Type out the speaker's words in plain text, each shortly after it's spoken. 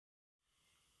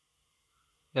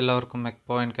എല്ലാവർക്കും മെക്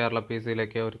point Kerala P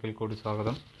സിയിലേക്ക് ഒരിക്കൽ കൂടി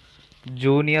സ്വാഗതം.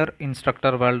 ജൂനിയർ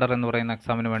ഇൻസ്ട്രക്ടർ വെൽഡർ എന്ന് പറയുന്ന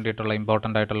എക്സാമിന് വേണ്ടിയിട്ടുള്ള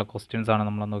ഇമ്പോർട്ടൻ്റ് ആയിട്ടുള്ള ക്വസ്റ്റ്യൻസ് ആണ്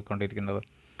നമ്മൾ നോക്കിക്കൊണ്ടിരിക്കുന്നത്.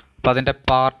 അപ്പോൾ അതിൻ്റെ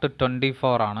പാർട്ട്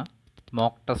 24 ആണ്.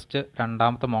 മോക്ക് ടെസ്റ്റ്,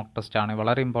 രണ്ടാമത്തെ മോക്ക് ടെസ്റ്റ് ആണ്.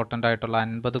 വളരെ ഇമ്പോർട്ടൻ്റ് ആയിട്ടുള്ള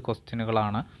 50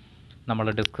 ക്വസ്റ്റ്യനുകളാണ്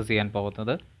നമ്മൾ ഡിസ്കസ് ചെയ്യാൻ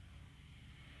പോകുന്നത്.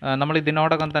 നമ്മൾ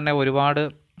ഇതിനോടകം തന്നെ ഒരുപാട്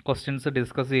ക്വസ്റ്റ്യൻസ്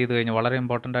ഡിസ്കസ് ചെയ്ത് കഴിഞ്ഞു. വളരെ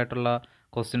ഇമ്പോർട്ടൻ്റ് ആയിട്ടുള്ള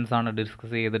ക്വസ്റ്റ്യൻസ് ആണ്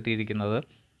ഡിസ്കസ് ചെയ്തിട്ടിരിക്കുന്നത്.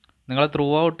 നിങ്ങൾ ത്രൂ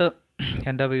ഔട്ട്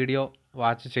എൻ്റെ വീഡിയോ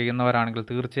വാച്ച് ചെയ്യുന്നവരാണെങ്കിൽ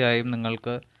തീർച്ചയായും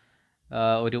നിങ്ങൾക്ക്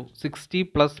ഒരു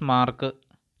 60+ മാർക്ക്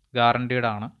ഗ്യാരണ്ടീഡ്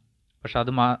ആണ്. പക്ഷെ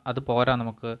അത് പോരാ.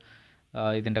 നമുക്ക്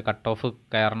ഇതിൻ്റെ കട്ട് ഓഫ്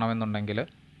കയറണമെന്നുണ്ടെങ്കിൽ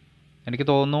എനിക്ക്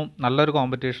തോന്നുന്നു നല്ലൊരു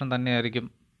കോമ്പറ്റീഷൻ തന്നെയായിരിക്കും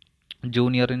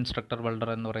ജൂനിയർ ഇൻസ്ട്രക്ടർ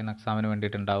വെൽഡർ എന്ന് പറയുന്ന എക്സാമിന്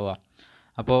വേണ്ടിയിട്ടുണ്ടാവുക.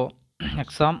 അപ്പോൾ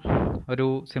എക്സാം ഒരു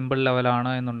സിമ്പിൾ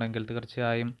ലെവലാണ് എന്നുണ്ടെങ്കിൽ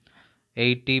തീർച്ചയായും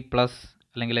 80+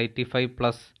 അല്ലെങ്കിൽ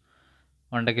 85+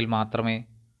 ഉണ്ടെങ്കിൽ മാത്രമേ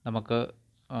നമുക്ക്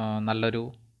നല്ലൊരു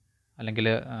അല്ലെങ്കിൽ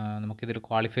നമുക്കിതൊരു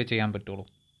ക്വാളിഫൈ ചെയ്യാൻ പറ്റുള്ളൂ.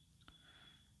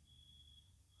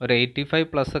 ഒരു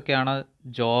 85+ ഒക്കെയാണ്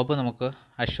ജോബ് നമുക്ക്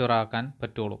അഷ്യൂർ ആക്കാൻ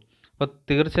പറ്റുള്ളൂ. അപ്പോൾ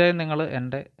തീർച്ചയായും നിങ്ങൾ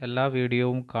എൻ്റെ എല്ലാ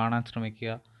വീഡിയോവും കാണാൻ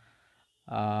ശ്രമിക്കുക.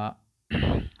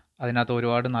 അതിനകത്ത്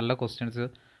ഒരുപാട് നല്ല ക്വസ്റ്റ്യൻസ്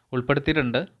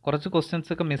ഉൾപ്പെടുത്തിയിട്ടുണ്ട്. കുറച്ച്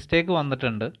ക്വസ്റ്റ്യൻസൊക്കെ മിസ്റ്റേക്ക്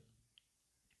വന്നിട്ടുണ്ട്.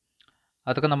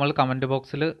 അതൊക്കെ നമ്മൾ കമൻറ്റ്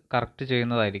ബോക്സിൽ കറക്റ്റ്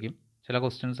ചെയ്യുന്നതായിരിക്കും. ചില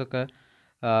ക്വസ്റ്റ്യൻസൊക്കെ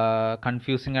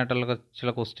കൺഫ്യൂസിങ് ആയിട്ടുള്ള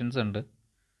ചില ക്വസ്റ്റ്യൻസ് ഉണ്ട്.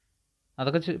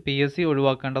 അതൊക്കെ PSC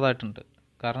ഒഴിവാക്കേണ്ടതായിട്ടുണ്ട്.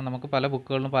 കാരണം നമുക്ക് പല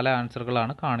ബുക്കുകളിലും പല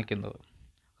ആൻസറുകളാണ് കാണിക്കുന്നത്.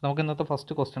 നമുക്ക് ഇന്നത്തെ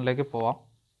ഫസ്റ്റ് ക്വസ്റ്റ്യനിലേക്ക് പോവാം.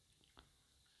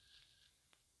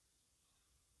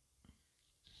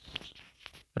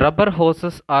 Rubber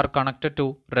horse's are connected to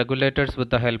regulators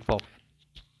with the help of.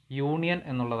 Union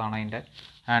എന്നുള്ളതാണ് അതിൻ്റെ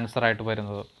ആൻസറായിട്ട്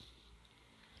വരുന്നത്.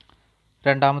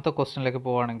 രണ്ടാമത്തെ ക്വസ്റ്റ്യനിലേക്ക്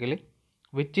പോവുകയാണെങ്കിൽ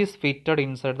which is fitted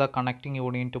inside the connecting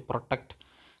union to protect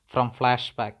from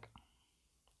flash back.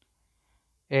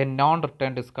 Non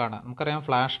return disk ആണ്. നമുക്കറിയാം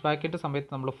ഫ്ലാഷ് ബാക്കിൻ്റെ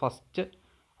സമയത്ത് നമ്മൾ ഫസ്റ്റ്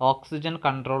ഓക്സിജൻ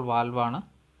കൺട്രോൾ വാൽവാണ്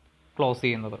ക്ലോസ്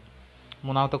ചെയ്യുന്നത്.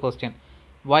 മൂന്നാമത്തെ question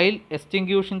while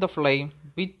extinguishing the flame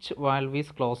which valve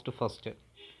is closed first.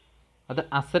 അത്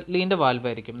അസറ്റ്ലീൻ്റെ വാൽവ്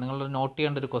ആയിരിക്കും. നിങ്ങൾ not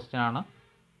ചെയ്യേണ്ട ഒരു ക്വസ്റ്റ്യൻ ആണ്,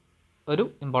 ഒരു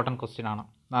ഇമ്പോർട്ടൻറ്റ് ക്വസ്റ്റ്യൻ ആണ്.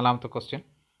 നാലാമത്തെ question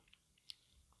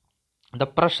the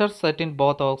pressure set in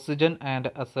both oxygen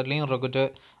and acetylene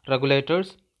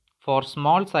regulators four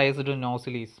small sized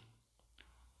nozzle is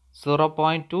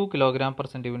 0.2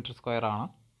 kg/cm² ആണ്.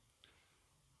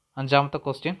 അഞ്ചാമത്തെ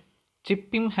question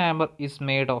chipping hammer is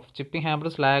made of. Chipping hammer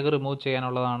slag remove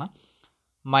ചെയ്യാനുള്ളതാണ്.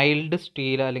 Mild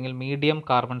steel അല്ലെങ്കിൽ medium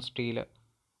carbon steel.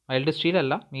 Mild steel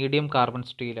അല്ല, medium carbon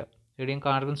steel. Medium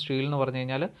carbon steel എന്ന് പറഞ്ഞു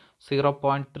കഴിഞ്ഞാൽ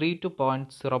 0.3 to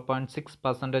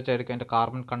 0.6% ആയിരിക്കും അതിൻ്റെ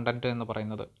carbon content എന്ന്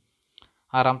പറയുന്നത്.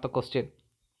 ആറാമത്തെ question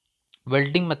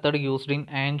welding method used in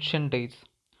ancient days.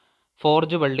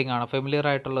 Forge welding ആണ്. ഫെമിലിയർ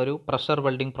ആയിട്ടുള്ള ഒരു പ്രഷർ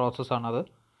വെൽഡിംഗ് പ്രോസസ്സാണത്.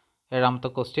 ഏഴാമത്തെ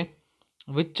question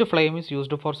which flame is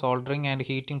used for soldering and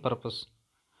heating purpose.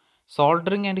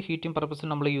 Soldering and heating പർപ്പസിന്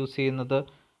നമ്മൾ യൂസ് ചെയ്യുന്നത്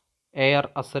എയർ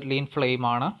അസറ്റ്ലീൻ ഫ്ലെയിം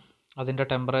ആണ്. അതിൻ്റെ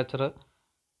ടെമ്പറേച്ചർ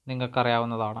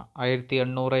നിങ്ങൾക്കറിയാവുന്നതാണ്.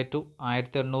 1800 to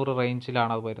 1800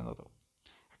 റേഞ്ചിലാണ് അത് വരുന്നത്.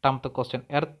 എട്ടാമത്തെ question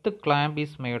earth clamp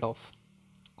is made of.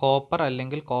 Copper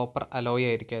അല്ലെങ്കിൽ കോപ്പർ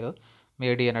അലോയ് ആയിരിക്കും അത്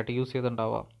മെയ്ഡ് ചെയ്യാനായിട്ട് use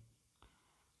ചെയ്തിട്ടുണ്ടാവുക.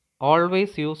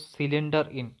 Always use cylinder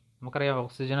in. നമുക്കറിയാം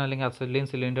ഓക്സിജൻ അല്ലെങ്കിൽ അസറ്റ്ലീൻ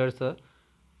സിലിണ്ടേഴ്സ്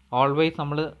ഓൾവേസ്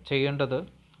നമ്മൾ ചെയ്യേണ്ടത്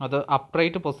അത്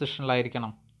അപ്രൈറ്റ്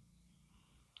പൊസിഷനിലായിരിക്കണം.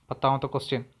 പത്താമത്തെ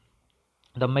question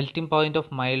the melting point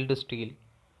of mild steel.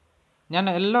 ഞാൻ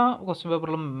എല്ലാ ക്വസ്റ്റ്യൻ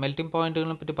പേപ്പറിലും മെൽറ്റിംഗ്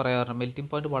പോയിൻറ്റുകളെ പറ്റി പറയാറുണ്ട്. മെൽറ്റിംഗ്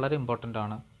പോയിൻറ്റ് വളരെ ഇമ്പോർട്ടൻ്റ്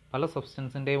ആണ്. പല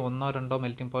സബ്സ്റ്റൻസിൻ്റെയും 1-2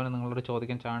 മെൽറ്റിംഗ് പോയിൻറ്റ് നിങ്ങളോട്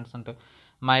ചോദിക്കാൻ ചാൻസ് ഉണ്ട്.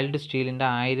 മൈൽഡ് സ്റ്റീലിൻ്റെ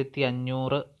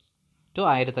 1500 to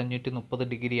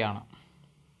 1530 ഡിഗ്രിയാണ്.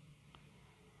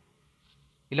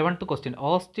 11th question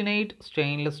ഓസ്റ്റിനേറ്റ്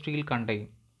stainless steel contain.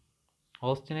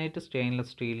 ഓസ്റ്റിനേറ്റ് stainless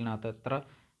സ്റ്റീലിനകത്ത് എത്ര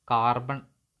കാർബൺ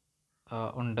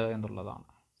ഉണ്ട് എന്നുള്ളതാണ്.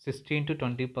 16 to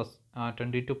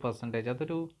 22%.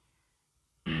 അതൊരു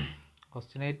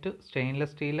ഓസ്റ്റിനേറ്റ്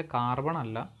സ്റ്റെയിൻലെസ് സ്റ്റീലിലെ കാർബൺ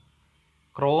അല്ല,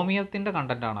 ക്രോമിയത്തിൻ്റെ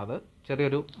കണ്ടൻറ്റാണത്.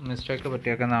 ചെറിയൊരു മിസ്റ്റേക്ക്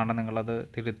പറ്റിയേക്കുന്നതാണ്, നിങ്ങളത്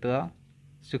തിരുത്തുക.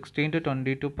 16 to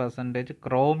 22%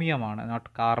 ക്രോമിയമാണ്,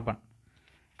 നോട്ട് കാർബൺ.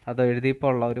 അത്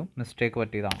എഴുതിയപ്പോൾ ഉള്ള ഒരു മിസ്റ്റേക്ക്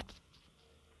പറ്റിയതാണ്.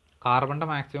 കാർബണിൻ്റെ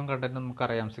മാക്സിമം കണ്ടൻറ്റ്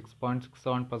നമുക്കറിയാം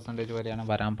 6.67% വരെയാണ്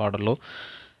വരാൻ പാടുള്ളൂ.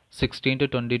 16 to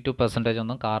 22%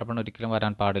 ഒന്നും കാർബൺ ഒരിക്കലും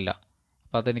വരാൻ പാടില്ല.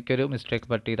 അപ്പോൾ അതെനിക്കൊരു മിസ്റ്റേക്ക്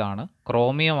പറ്റിയതാണ്.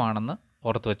 ക്രോമിയമാണെന്ന്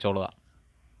ഓർത്ത് വെച്ചോളുക.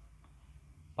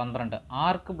 12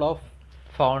 ആർക്ക് blow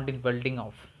found in welding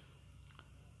of.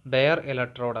 Bear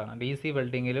ഇലക്ട്രോഡാണ്. DC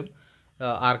വെൽഡിങ്ങിലും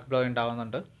arc blow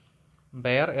ഉണ്ടാകുന്നുണ്ട്.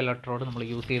 ബെയർ ഇലക്ട്രോഡ് നമ്മൾ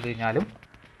യൂസ് ചെയ്ത് കഴിഞ്ഞാലും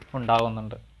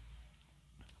ഉണ്ടാകുന്നുണ്ട്.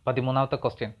 13ാമത്തെ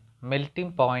question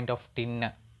melting point of tin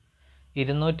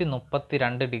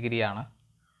 232 ഡിഗ്രിയാണ്.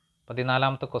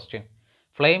 14ാമത്തെ question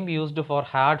flame used for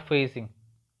hard facing.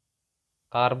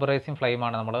 Carburising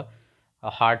ഫ്ലെയിമാണ് നമ്മൾ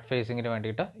ഹാർഡ് ഫേസിങ്ങിന്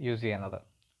വേണ്ടിയിട്ട് യൂസ് ചെയ്യുന്നത്.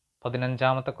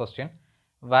 15ാമത്തെ question,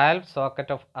 valve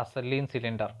socket off അസലീൻ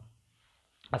cylinder.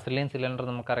 അസലീൻ cylinder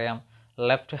നമുക്കറിയാം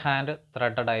ലെഫ്റ്റ് ഹാൻഡ്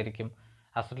ത്രെഡഡ് ആയിരിക്കും.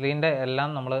 അസലീൻ്റെ എല്ലാം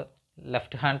നമ്മൾ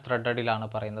ലെഫ്റ്റ് ഹാൻഡ് ത്രെഡഡിലാണ്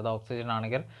പറയുന്നത്. ഓക്സിജൻ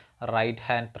ആണെങ്കിൽ റൈറ്റ്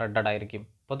ഹാൻഡ് ത്രെഡഡ് ആയിരിക്കും.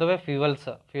 പൊതുവെ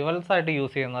ഫ്യൂവൽസ് ആയിട്ട്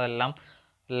യൂസ് ചെയ്യുന്നതെല്ലാം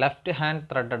ലെഫ്റ്റ് ഹാൻഡ്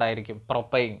ത്രെഡഡ് ആയിരിക്കും.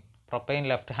 പ്രൊപ്പൈൻ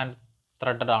ലെഫ്റ്റ് ഹാൻഡ്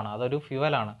ത്രെഡഡ് ആണ്, അതൊരു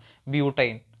ഫ്യൂവലാണ്.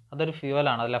 ബ്യൂട്ടൈൻ അതൊരു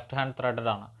ഫ്യൂവലാണ്, അത് ലെഫ്റ്റ് ഹാൻഡ് ത്രെഡഡ്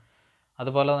ആണ്.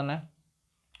 അതുപോലെ തന്നെ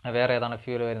വേറെ ഏതാണ്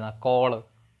ഫ്യൂവൽ വരുന്നത്? കോള്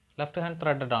ലെഫ്റ്റ് ഹാൻഡ്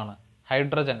ത്രെഡഡ് ആണ്.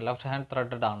 ഹൈഡ്രജൻ ലെഫ്റ്റ് ഹാൻഡ്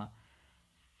ത്രെഡഡ് ആണ്.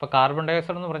 ഇപ്പോൾ കാർബൺ ഡൈ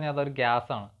ഓക്സൈഡ് എന്ന് പറഞ്ഞാൽ അതൊരു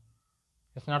ഗ്യാസാണ്,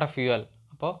 ഇറ്റ്സ് നോട്ട് എ ഫ്യൂവൽ.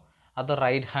 അപ്പോൾ അത്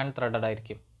റൈറ്റ് ഹാൻഡ് ത്രെഡഡ്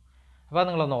ആയിരിക്കും. അപ്പോൾ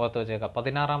നിങ്ങളൊന്ന് ഓർത്ത് വെച്ചേക്കാം.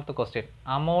 16ാമത്തെ question,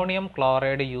 ammonium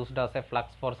chloride used as A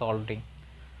flux four soldering.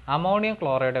 Ammonium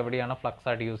chloride എവിടെയാണ് ഫ്ലക്സ്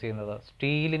ആയിട്ട് യൂസ് ചെയ്യുന്നത്?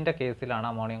 സ്റ്റീലിൻ്റെ കേസിലാണ്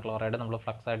അമോണിയം ക്ലോറൈഡ് നമ്മൾ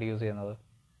ഫ്ലക്സ് ആയിട്ട് യൂസ് ചെയ്യുന്നത്.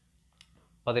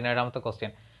 17ാമത്തെ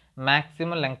question,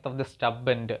 maximum length of the stub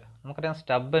end. നമുക്കറിയാം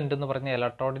സ്റ്റബ് എൻഡ് എന്ന് പറഞ്ഞാൽ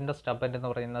ഇലക്ട്രോഡിൻ്റെ സ്റ്റബ് എൻഡ് എന്ന്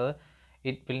പറയുന്നത്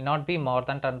it will not be more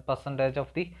than 10%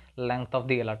 of the length of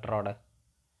the electrode.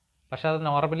 പക്ഷേ അത്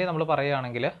നോർമലി നമ്മളത്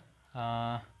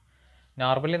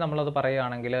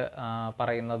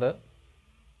പറയുന്നത്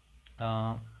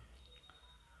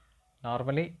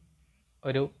നോർമലി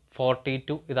ഒരു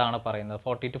 42 ഇതാണ് പറയുന്നത്.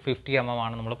 40 to 50 mm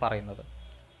ആണ് നമ്മൾ പറയുന്നത്.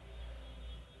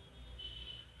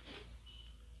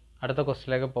 അടുത്ത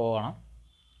ക്വസ്റ്റ്യനിലേക്ക് പോവുകയാണ്.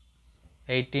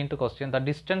 18th question, the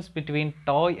distance between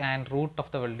toy and root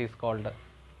of the weld is called.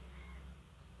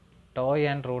 Toy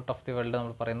and root of the weld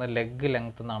നമ്മൾ പറയുന്നത് ലെഗ്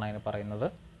ലെങ്ത് എന്നാണ് അതിന് പറയുന്നത്.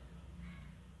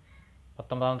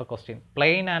 19th question,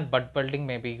 plain and bud welding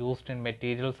may be used in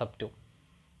materials up to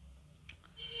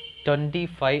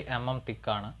 25 mm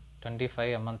തിക്കാണ്.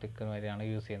 25 mm തിക്കിന് വരെയാണ്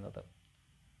use ചെയ്യുന്നത്.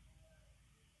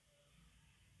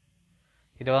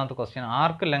 20th question,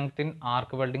 arc length in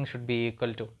arc welding should be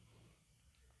equal to.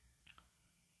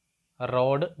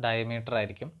 Road diameter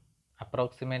ആയിരിക്കും.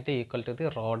 Approximate equal to the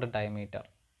road diameter.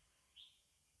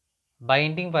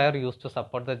 Binding wire use to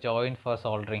support the joint four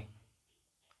soldering.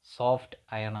 Soft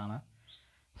iron ആണ്.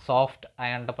 Soft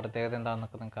അയണിൻ്റെ പ്രത്യേകത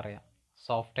എന്താണെന്നൊക്കെ നിങ്ങൾക്കറിയാം.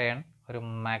 Soft iron ഒരു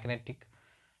magnetic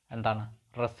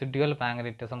residual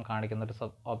magnetism കാണിക്കുന്ന ഒരു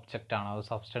object ആണ്, ഒരു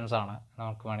സബ്സ്റ്റൻസ് ആണ്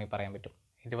നമുക്ക് വേണമെങ്കിൽ പറയാൻ പറ്റും.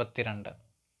 22,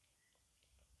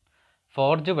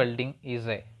 forge welding is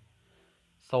A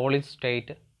solid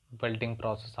state welding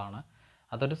പ്രോസസ്സാണ്.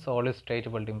 അതൊരു സോളിഡ് സ്റ്റേറ്റ്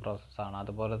വെൽഡിംഗ് പ്രോസസ്സാണ്.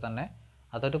 അതുപോലെ തന്നെ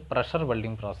അതൊരു പ്രഷർ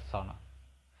വെൽഡിംഗ് പ്രോസസ്സാണ്.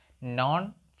 നോൺ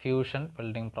ഫ്യൂഷൻ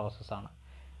വെൽഡിംഗ് പ്രോസസ്സാണ്.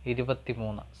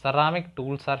 23, ceramic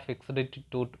tools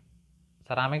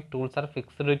R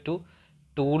fixed to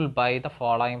tool by the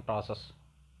following process.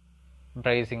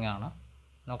 Bracing ആണ്.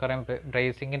 നമുക്കറിയാം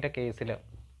ബ്രേസിങ്ങിൻ്റെ കേസിൽ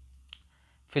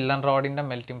ഫില്ലൻ റോഡിൻ്റെ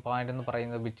മെൽറ്റിംഗ് പോയിൻ്റ് എന്ന്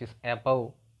പറയുന്നത് വിച്ച് ഇസ് എബവ്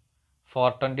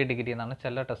 420 ഡിഗ്രി എന്നാണ്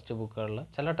ചില ടെക്സ്റ്റ് ബുക്കുകളിൽ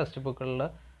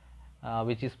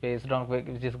which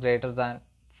is greater than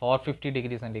 450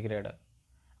 degree centigrade.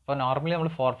 അപ്പോൾ നോർമലി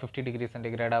നമ്മൾ 450 ഡിഗ്രി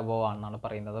സെൻറ്റിഗ്രേഡ് അബോവ് ആണെന്നാണ്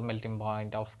പറയുന്നത് melting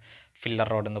point of filler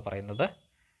road എന്ന് പറയുന്നത്.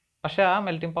 പക്ഷേ ആ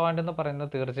മെൽറ്റിംഗ് പോയിൻ്റ് എന്ന് പറയുന്നത്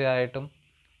തീർച്ചയായിട്ടും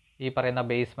ഈ പറയുന്ന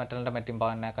ബേസ് മെറ്റലിൻ്റെ മെൽറ്റിംഗ്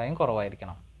പോയിൻറ്റിനേക്കാളും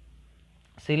കുറവായിരിക്കണം.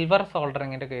 സിൽവർ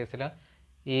സോൾഡറിങ്ങിൻ്റെ കേസിൽ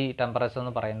ഈ ടെമ്പറേച്ചർ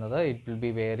എന്ന് പറയുന്നത് it will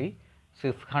be vary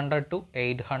 600 to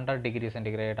 800 degree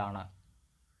centigrade ആണ്.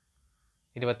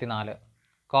 24,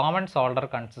 common solder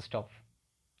consist of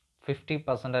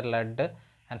 50% lead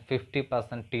and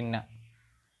 50% tin.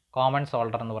 Common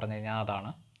solder എന്ന് പറഞ്ഞു കഴിഞ്ഞാൽ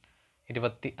അതാണ്.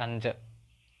 25,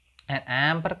 an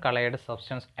amber colored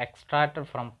substance extracted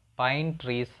from pine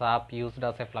tree sap used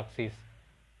as a flux is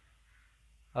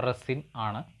resin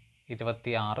ആണ്.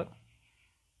 26,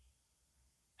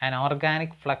 an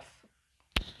organic flux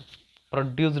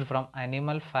produced from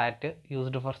animal fat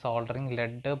used for soldering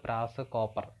lead, brass,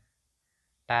 copper,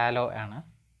 tallow ആണ്.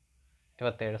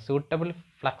 27, suitable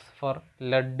flux for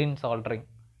lead in soldering,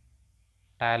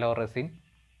 tallow resin.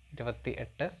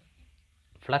 28,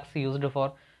 flux used for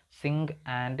zinc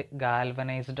and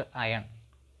galvanized iron,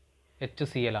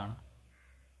 HCl ആണ്.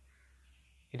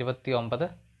 29,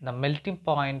 the melting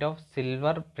point of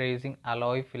silver brazing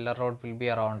alloy filler rod will be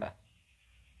around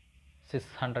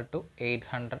 600 to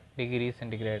 800 degrees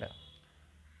centigrade.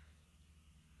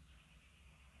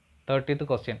 30th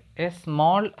question, a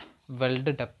small weld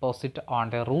deposit on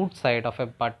the root side of a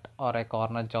butt or a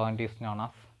corner joint is known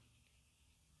as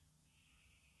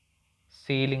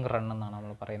ceiling run എന്നാണ്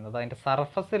നമ്മൾ പറയുന്നത്. അതിൻ്റെ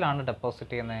സർഫസിലാണ്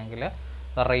deposit ചെയ്യുന്നതെങ്കിൽ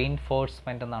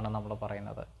reinforcement എന്നാണ് നമ്മൾ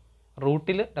പറയുന്നത്.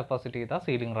 റൂട്ടിൽ deposit ചെയ്താൽ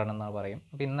സീലിംഗ് റൺ എന്ന് പറയും.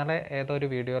 അപ്പോൾ ഇന്നലെ ഏതോ ഒരു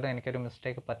വീഡിയോയിൽ എനിക്കൊരു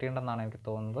മിസ്റ്റേക്ക് പറ്റിയിട്ടുണ്ടെന്നാണ് എനിക്ക്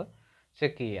തോന്നുന്നത്,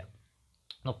 ചെക്ക് ചെയ്യുക.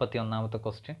 31ാമത്തെ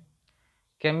question,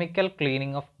 chemical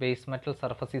cleaning of base metal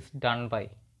surface is done by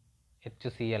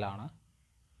HCl ആണ്.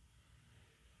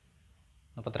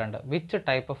 32, which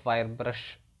type of wire brush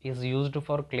is used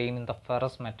for cleaning the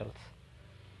ferrous metals.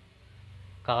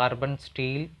 Carbon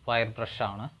steel wire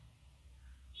ബ്രഷാണ്.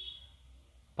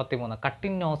 33.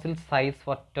 Cutting nozzle size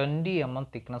four 20 mm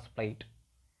thickness plate.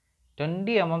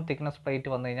 20 mm thickness plate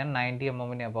വന്നു കഴിഞ്ഞാൽ 90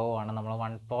 mm above ആണ്. നമ്മൾ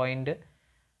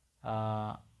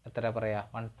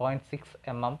 1.6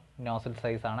 mm nozzle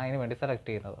സൈസാണ് അതിന് വേണ്ടി select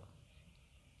ചെയ്യുന്നത്.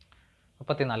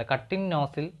 34. Cutting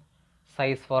nozzle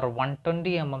size four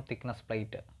 120 mm thickness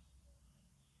plate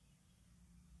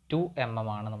 2 mm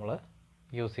ആണ് നമ്മൾ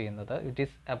യൂസ് ചെയ്യുന്നത്. ഇറ്റ്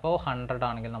ഈസ് അബവ് 100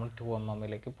 ആണെങ്കിൽ നമ്മൾ 2 mm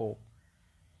പോകും.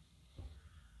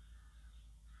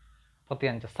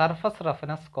 35. Surface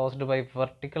roughness caused by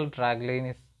vertical drag line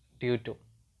is due to.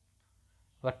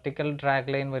 Vertical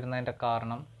drag line വരുന്നതിൻ്റെ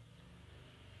കാരണം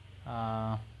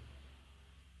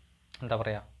എന്താ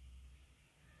പറയുക,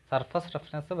 surface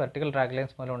roughness vertical drag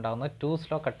lines മൂലം ഉണ്ടാകുന്നത് ടു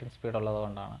സ്ലോ കട്ടിംഗ് സ്പീഡ് ഉള്ളത്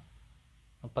കൊണ്ടാണ്.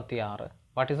 36.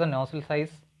 What is the nozzle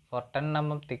size four 10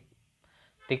 mm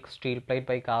thick steel plate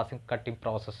by casting cutting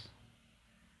process?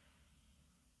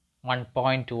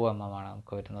 1.2 mm ആണ്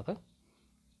നമുക്ക് വരുന്നത്.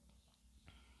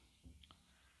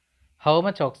 How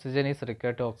much oxygen is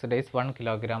required to oxidise 1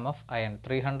 kilogram of iron?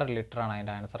 300 litre ആണ്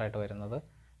അതിൻ്റെ answer ആയിട്ട് വരുന്നത്.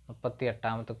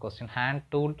 38ാമത്തെ question. Hand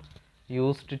tool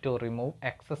used to remove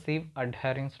excessive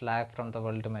adhering slag from the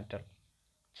weld metal.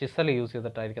 Chisel use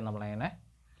ചെയ്തിട്ടായിരിക്കും നമ്മളതിനെ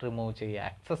remove ചെയ്യുക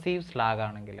excessive slag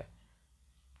ആണെങ്കിൽ.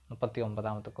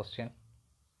 39ാമത്തെ question.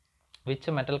 Which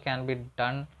metal can be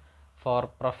done for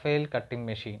profile cutting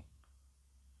machine?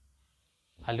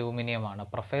 അലൂമിനിയമാണ്.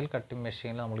 Profile cutting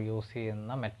മെഷീനിൽ നമ്മൾ use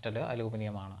ചെയ്യുന്ന metal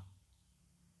അലൂമിനിയമാണ്.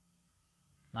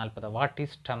 40. What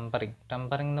is tempering?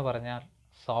 Tempering എന്ന് പറഞ്ഞാൽ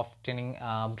softening,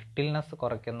 brittleness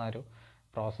കുറയ്ക്കുന്ന ഒരു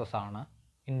പ്രോസസ്സാണ്.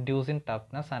 Inducing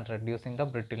toughness and reducing the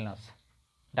brittleness.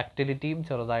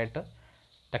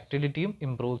 ഡക്റ്റിലിറ്റിയും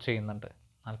improve ചെയ്യുന്നുണ്ട്.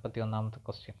 41ാമത്തെ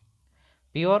question.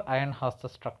 Pure iron has the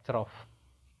structure of.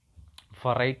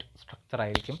 Ferrite structure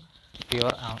ആയിരിക്കും.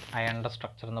 പ്യുവർ അയണിൻ്റെ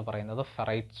സ്ട്രക്ചർ എന്ന് പറയുന്നത്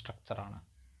ferrite സ്ട്രക്ചറാണ്.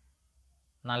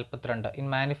 42. In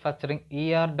manufacturing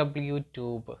ERW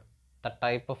tube the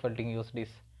type of welding used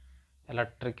is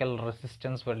electrical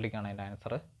resistance welding ആണ് അതിൻ്റെ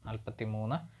answer.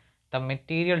 43. The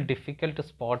material difficult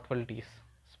spot weld is.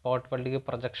 Spot welding,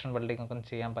 projection welding ഒക്കെ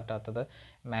ചെയ്യാൻ പറ്റാത്തത്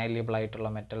malleable ആയിട്ടുള്ള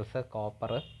metals,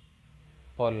 copper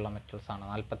പോലുള്ള മെറ്റൽസാണ്.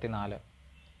 44.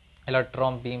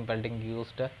 Electron beam welding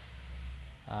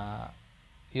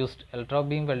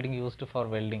used for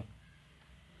welding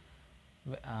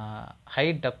high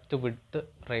depth width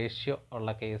ratio ഉള്ള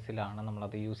കേസിലാണ്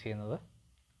നമ്മളത് യൂസ് ചെയ്യുന്നത്.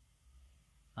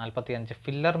 45.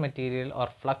 Filler material or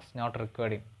flux not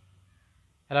required in.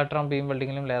 Electron beam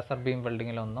വെൽഡിങ്ങിലും laser beam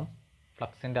വെൽഡിങ്ങിലും ഒന്നും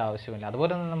ഫ്ലക്സിൻ്റെ ആവശ്യമില്ല.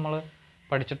 അതുപോലെ തന്നെ നമ്മൾ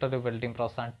പഠിച്ചിട്ടൊരു വെൽഡിംഗ്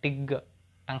പ്രോസസ്സാണ് ടിഗ്.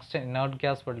 ടങ്സ്റ്റൻ ഇനേർട്ട്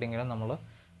ഗ്യാസ് വെൽഡിങ്ങിലും നമ്മൾ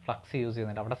ഫ്ലക്സ് യൂസ്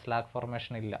ചെയ്യുന്നുണ്ട്, അവിടെ സ്ലാഗ്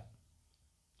ഫോർമേഷൻ ഇല്ല.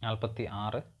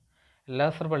 46.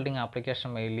 Laser welding application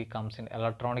mainly comes in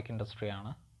electronic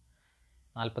ഇൻഡസ്ട്രിയാണ്.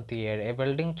 47. A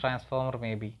welding transformer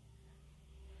may be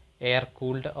air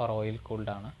cooled or oil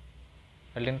cooled ആണ്.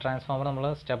 വെൽഡിംഗ് ട്രാൻസ്ഫോമർ നമ്മൾ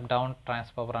സ്റ്റെപ്പ് ഡൗൺ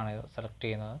ട്രാൻസ്ഫോമറാണ് സെലക്ട്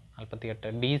ചെയ്യുന്നത്.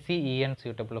 48. DC EN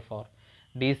suitable for.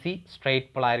 DC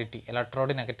straight polarity,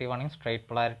 electrode negative ആണെങ്കിൽ straight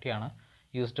polarity ആണ്.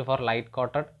 Used for light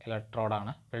quoted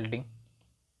ഇലക്ട്രോഡാണ് welding.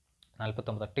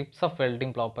 49. Tips of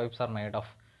welding blow pipes are made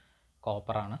of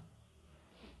copper ആണ്.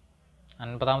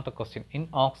 50ാമത്തെ question. In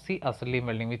oxy അസലീം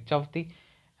welding which of the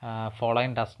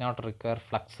following does not require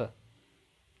flux?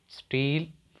 Steel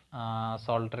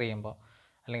solder ചെയ്യുമ്പോൾ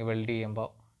അല്ലെങ്കിൽ weld ചെയ്യുമ്പോൾ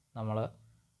നമ്മൾ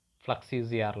flux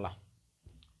use ചെയ്യാറില്ല.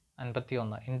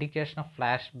 51. Indication of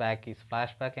flash back is.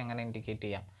 Flash back എങ്ങനെ indicate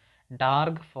ചെയ്യാം?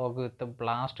 Dark fog with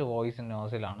blast voice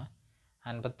നോസിലാണ്.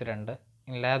 52.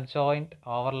 In lab joint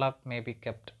overlap may be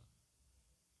kept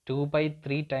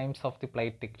 2/3 times of the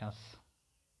plate thickness.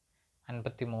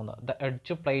 53. The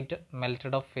edge plate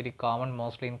melted off very common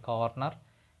mostly in corner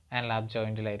and lap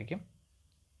jointലായിരിക്കും.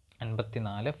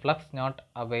 54. Flux not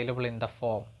available in the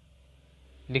form.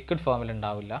 Liquid ഫോമിൽ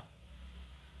ഉണ്ടാവില്ല.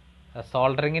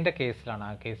 സോൾഡറിങ്ങിൻ്റെ കേസിലാണ്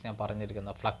ആ case ഞാൻ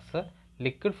പറഞ്ഞിരിക്കുന്നത്. Flux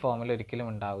liquid ഫോമിൽ ഒരിക്കലും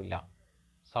ഉണ്ടാവില്ല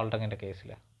സോൾഡറിങ്ങിൻ്റെ കേസിൽ.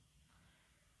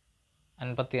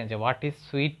 55. What is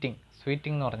സ്വീറ്റിംഗ്?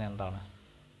 സ്വീറ്റിംഗ് എന്ന് പറഞ്ഞാൽ എന്താണ്?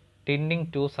 Tinning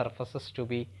to surfaces to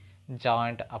B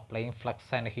joined applying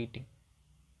flux and heating.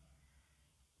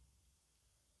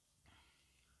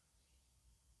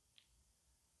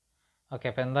 Okay,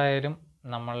 അപ്പോൾ എന്തായാലും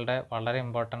നമ്മളുടെ വളരെ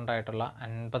ഇമ്പോർട്ടൻ്റ് ആയിട്ടുള്ള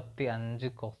 55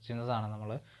 ക്വസ്റ്റ്യൻസാണ് നമ്മൾ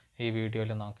ഈ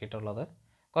വീഡിയോയിൽ നോക്കിയിട്ടുള്ളത്.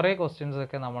 കുറേ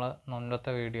ക്വസ്റ്റ്യൻസൊക്കെ നമ്മൾ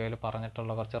മുൻപത്തെ വീഡിയോയിൽ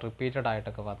പറഞ്ഞിട്ടുള്ള കുറച്ച് റിപ്പീറ്റഡ്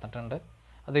ആയിട്ടൊക്കെ വന്നിട്ടുണ്ട്.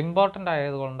 അത് ഇമ്പോർട്ടൻ്റ്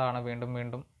ആയതുകൊണ്ടാണ് വീണ്ടും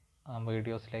വീണ്ടും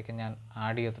വീഡിയോസിലേക്ക് ഞാൻ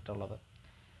ആഡ് ചെയ്തിട്ടുള്ളത്.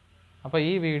 അപ്പോൾ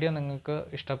ഈ വീഡിയോ നിങ്ങൾക്ക്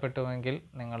ഇഷ്ടപ്പെട്ടുവെങ്കിൽ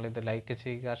നിങ്ങളിത് ലൈക്ക്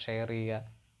ചെയ്യുക, ഷെയർ ചെയ്യുക,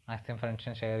 മാക്സിമം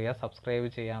ഫ്രണ്ട്സിന് ഷെയർ ചെയ്യുക, സബ്സ്ക്രൈബ്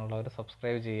ചെയ്യാനുള്ളവർ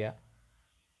സബ്സ്ക്രൈബ് ചെയ്യുക.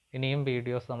 ഇനിയും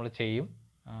വീഡിയോസ് നമ്മൾ ചെയ്യും.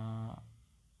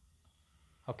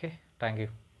 Okay, thank you.